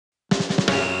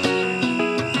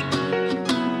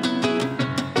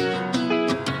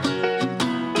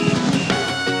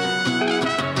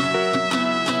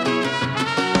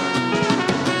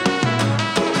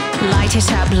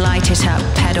light it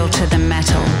up, pedal to the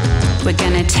metal. We're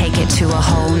gonna take it to a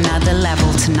whole nother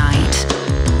level tonight.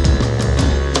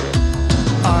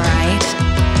 Alright,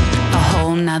 a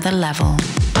whole nother level.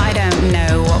 I don't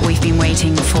know what we've been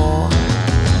waiting for.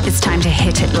 It's time to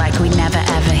hit it like we never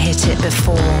ever hit it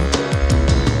before.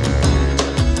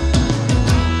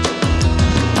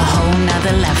 A whole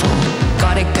nother level.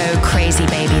 Gotta go crazy,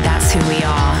 baby, that's who we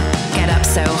are. Get up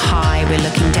so high, we're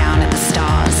looking down at the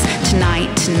stars. Tonight,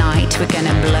 we're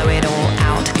gonna blow it all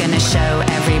out. Gonna show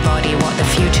everybody what the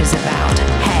future's about.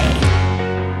 Hey.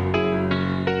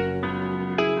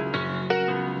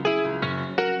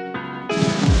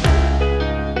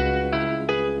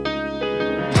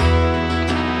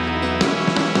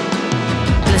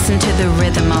 Listen to the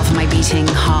rhythm of my beating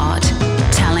heart,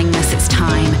 telling us it's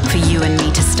time for you and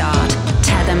me to start.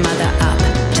 Tear the mother up,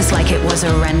 just like it was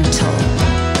a rental.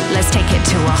 Let's take it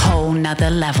to a whole nother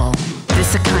level.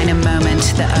 This the kind of moment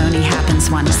that only happens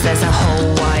once. There's a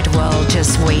whole wide world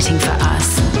just waiting for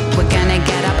us. We're gonna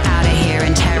get up out of here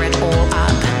and tear it all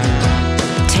up.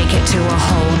 Take it to a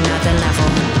whole nother level.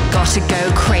 Gotta go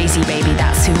crazy, baby,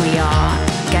 that's who we are.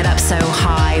 Get up so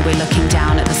high, we're looking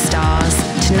down at the stars.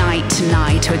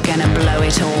 Tonight, we're gonna blow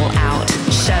it all out.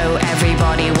 Show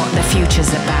everybody what the future's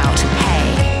about.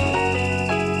 Hey.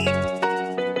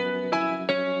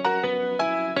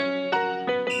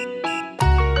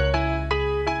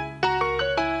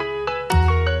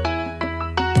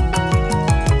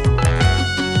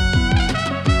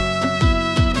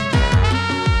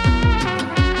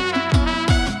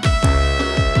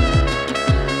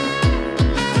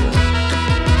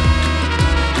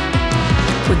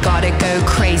 Gotta go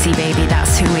crazy, baby,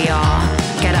 that's who we are.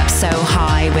 Get up so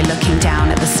high, we're looking down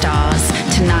at the stars.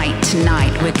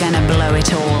 Tonight, we're gonna blow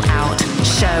it all out.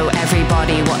 Show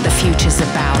everybody what the future's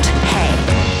about. Hey.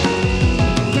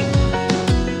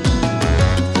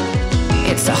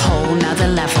 It's a whole nother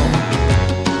level.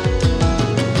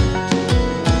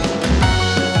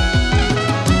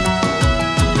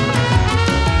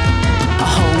 A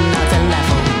whole nother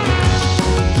level.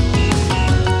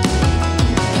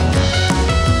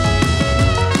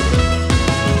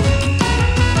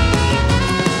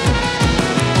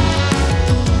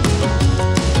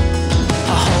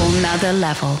 Another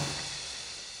level.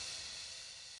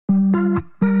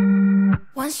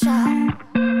 One shot,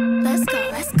 let's go,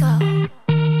 let's go.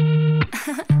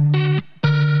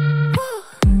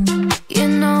 You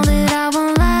know that I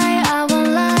won't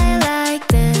lie like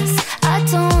this. I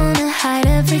don't wanna hide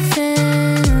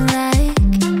everything, like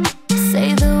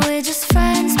say that we're just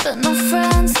friends, but no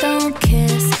friends don't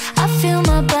kiss. I feel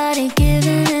my body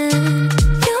giving in.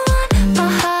 You want my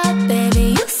heart,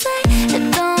 baby, you say it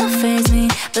don't faze me,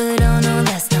 but oh no,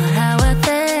 that's not how I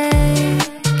think.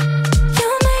 You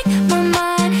make my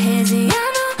mind hazy, I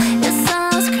know it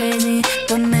sounds crazy,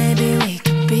 but maybe we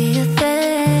could be a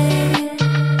thing.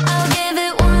 I'll give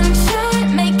it one shot,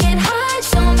 make it hot,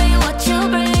 show me what you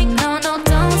bring. No,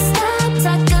 don't stop,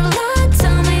 talk a lot,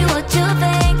 tell me what you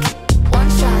think. One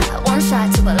shot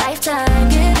to a lifetime,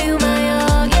 give you my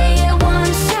all, yeah,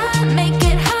 one shot, make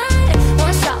it hot.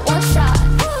 One shot,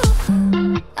 woo.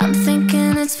 I'm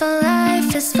thinking it's for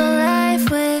life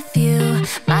with you.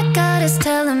 My God is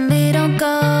telling me don't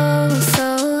go,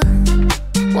 so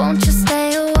won't you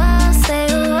stay a while?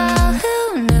 Who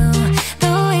knew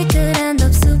that we could end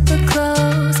up super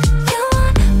close? You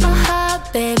want my heart,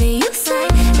 baby, you say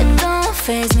it don't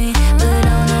faze me, but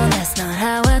oh no, that's not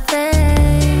how I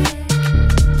think.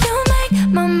 You make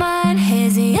my mind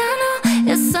hazy, I know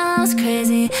it sounds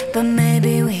crazy, but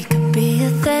maybe we could be a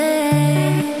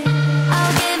thing.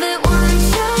 I'll give it one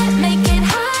shot, make it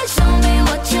hot, show me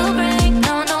what you bring.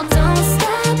 No, don't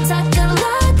stop, talk a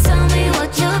lot, tell me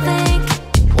what you think.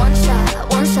 One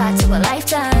shot to a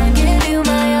lifetime, give you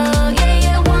my all,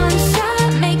 yeah, one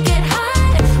shot, make it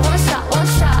hot. One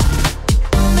shot.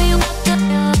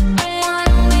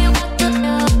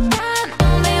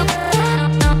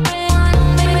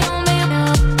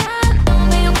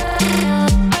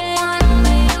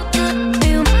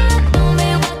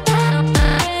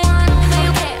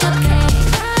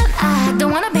 I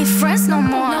don't wanna be friends no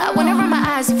more. I wanna run my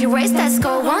eyes if you raise that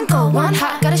score. One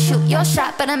heart, gotta shoot your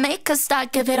shot, better make a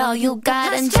start, give it all you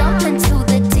got, and jump into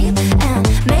the deep and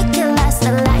make it last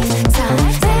a lifetime.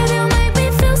 Baby, you make me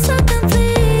feel so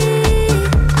complete.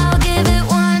 I'll give it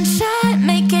one shot,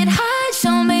 make it hot,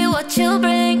 show me what you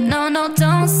bring. No,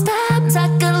 don't stop,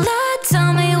 talk a lot,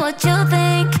 tell me what you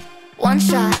think. One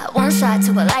shot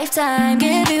to a lifetime,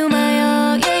 give you my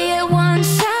all, yeah, one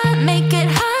shot, make it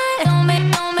hot.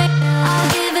 I'll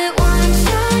give it one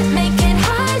shot, make it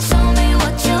hot, show me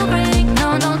what you bring.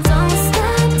 No, don't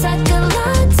stop, talk a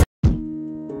lot.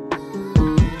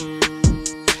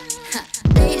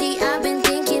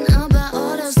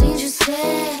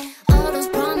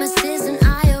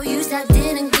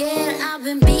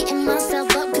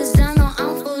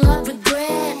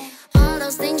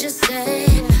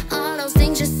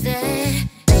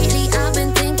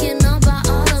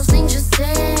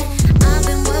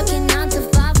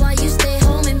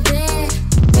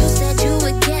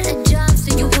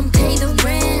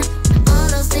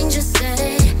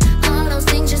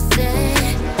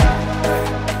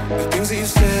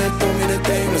 said don't mean a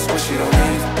thing, that's why she don't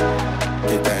leave.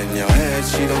 Get that in your head,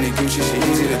 she don't need Gucci, she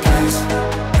easy to please.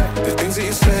 The things that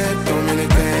you said don't mean a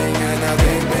thing, and I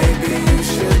think maybe you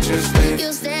should just leave.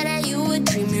 You said that you would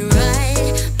treat me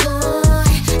right,